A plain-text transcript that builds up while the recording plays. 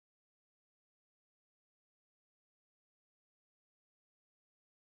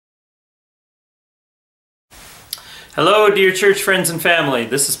Hello, dear church friends and family.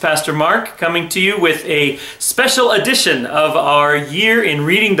 This is Pastor Mark coming to you with a special edition of our Year in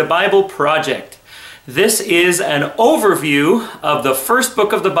Reading the Bible project. This is an overview of the first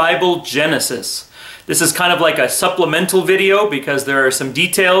book of the Bible, Genesis. This is kind of like a supplemental video because there are some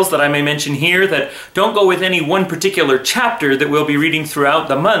details that I may mention here that don't go with any one particular chapter that we'll be reading throughout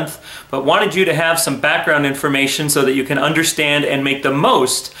the month, but wanted you to have some background information so that you can understand and make the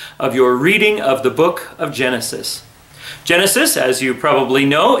most of your reading of the book of Genesis. Genesis, as you probably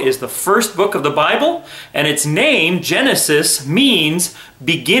know, is the first book of the Bible, and its name, Genesis, means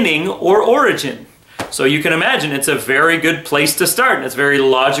beginning or origin. So you can imagine it's a very good place to start, and it's very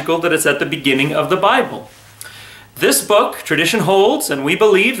logical that it's at the beginning of the Bible. This book, tradition holds, and we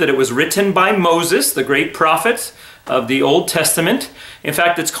believe that it was written by Moses, the great prophet of the Old Testament. In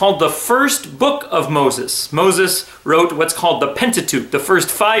fact, it's called the first book of Moses. Moses wrote what's called the Pentateuch, the first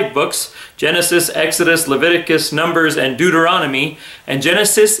 5 books, Genesis, Exodus, Leviticus, Numbers, and Deuteronomy, and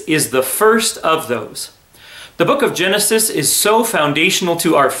Genesis is the first of those. The book of Genesis is so foundational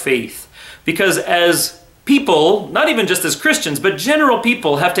to our faith because as people, not even just as Christians, but general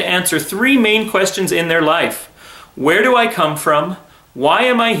people have to answer 3 main questions in their life. Where do I come from? Why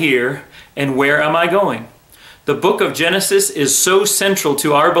am I here? And where am I going? The book of Genesis is so central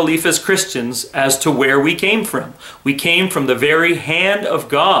to our belief as Christians as to where we came from. We came from the very hand of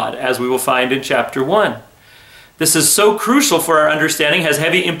God, as we will find in chapter 1. This is so crucial for our understanding, has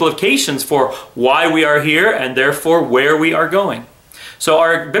heavy implications for why we are here and therefore where we are going. So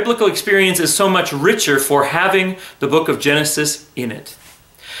our biblical experience is so much richer for having the book of Genesis in it.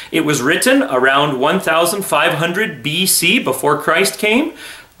 It was written around 1500 BC, before Christ came,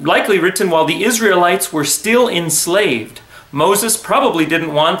 likely written while the Israelites were still enslaved. Moses probably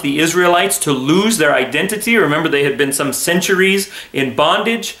didn't want the Israelites to lose their identity. Remember, they had been some centuries in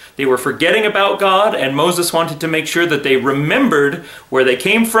bondage. They were forgetting about God, and Moses wanted to make sure that they remembered where they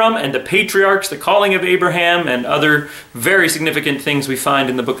came from and the patriarchs, the calling of Abraham, and other very significant things we find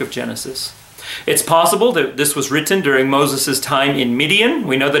in the book of Genesis. It's possible that this was written during Moses' time in Midian.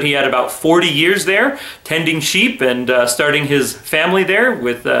 We know that he had about 40 years there, tending sheep and starting his family there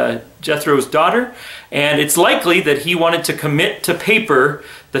with Jethro's daughter. And it's likely that he wanted to commit to paper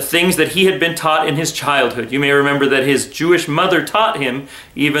the things that he had been taught in his childhood. You may remember that his Jewish mother taught him,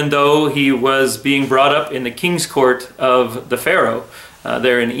 even though he was being brought up in the king's court of the Pharaoh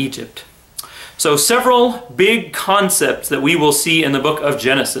there in Egypt. So several big concepts that we will see in the book of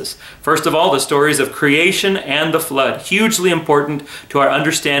Genesis. First of all, the stories of creation and the flood, hugely important to our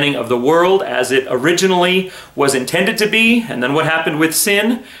understanding of the world as it originally was intended to be, and then what happened with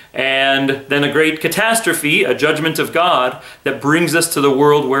sin, and then a great catastrophe, a judgment of God that brings us to the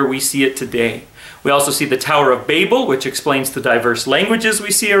world where we see it today. We also see the Tower of Babel, which explains the diverse languages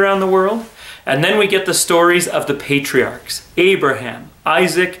we see around the world. And then we get the stories of the patriarchs, Abraham,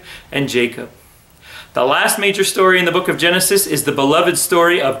 Isaac, and Jacob. The last major story in the book of Genesis is the beloved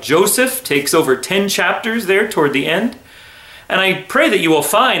story of Joseph. Takes over 10 chapters there toward the end. And I pray that you will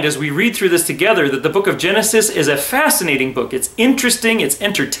find as we read through this together that the book of Genesis is a fascinating book. It's interesting, it's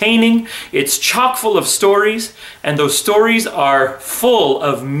entertaining, it's chock full of stories, and those stories are full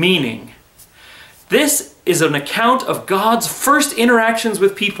of meaning. This is an account of God's first interactions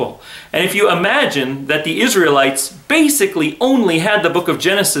with people. And if you imagine that the Israelites basically only had the book of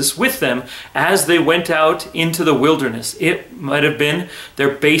Genesis with them as they went out into the wilderness, it might have been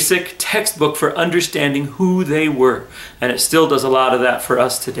their basic textbook for understanding who they were. And it still does a lot of that for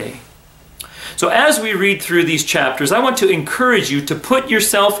us today. So as we read through these chapters, I want to encourage you to put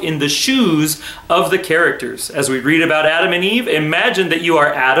yourself in the shoes of the characters. As we read about Adam and Eve, imagine that you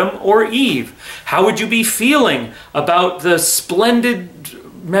are Adam or Eve. How would you be feeling about the splendid,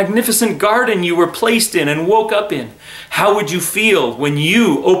 magnificent garden you were placed in and woke up in? How would you feel when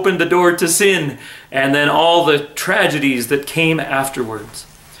you opened the door to sin and then all the tragedies that came afterwards?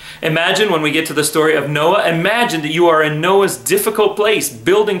 Imagine when we get to the story of Noah, imagine that you are in Noah's difficult place,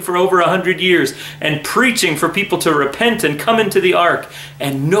 building for over 100 years and preaching for people to repent and come into the ark,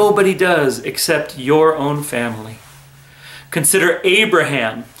 and nobody does except your own family. Consider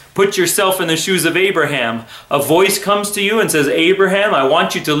Abraham. Put yourself in the shoes of Abraham. A voice comes to you and says, Abraham, I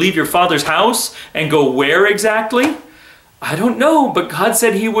want you to leave your father's house and go where exactly? I don't know, but God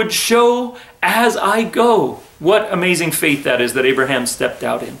said he would show as I go. What amazing faith that is that Abraham stepped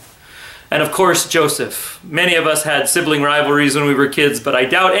out in. And of course, Joseph. Many of us had sibling rivalries when we were kids, but I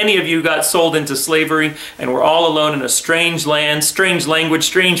doubt any of you got sold into slavery and were all alone in a strange land, strange language,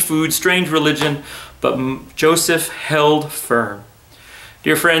 strange food, strange religion. But Joseph held firm.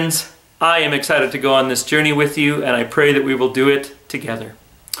 Dear friends, I am excited to go on this journey with you, and I pray that we will do it together.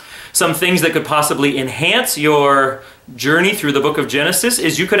 Some things that could possibly enhance your journey through the book of Genesis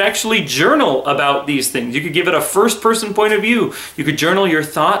is you could actually journal about these things. You could give it a first-person point of view. You could journal your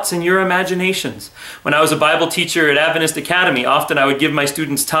thoughts and your imaginations. When I was a Bible teacher at Adventist Academy, often I would give my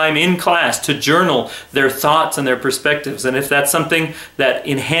students time in class to journal their thoughts and their perspectives. And if that's something that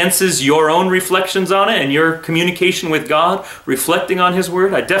enhances your own reflections on it and your communication with God, reflecting on His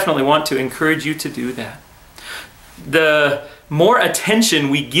Word, I definitely want to encourage you to do that. The more attention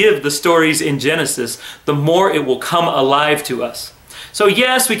we give the stories in Genesis, the more it will come alive to us. So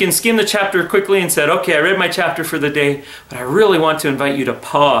yes, we can skim the chapter quickly and say, okay, I read my chapter for the day, but I really want to invite you to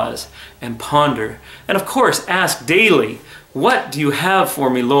pause and ponder. And of course, ask daily, what do you have for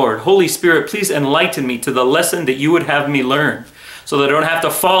me, Lord? Holy Spirit, please enlighten me to the lesson that you would have me learn, so that I don't have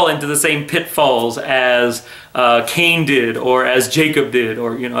to fall into the same pitfalls as Cain did, or as Jacob did,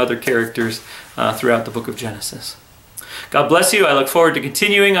 or other characters throughout the book of Genesis. God bless you. I look forward to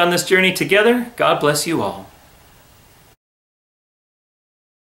continuing on this journey together. God bless you all.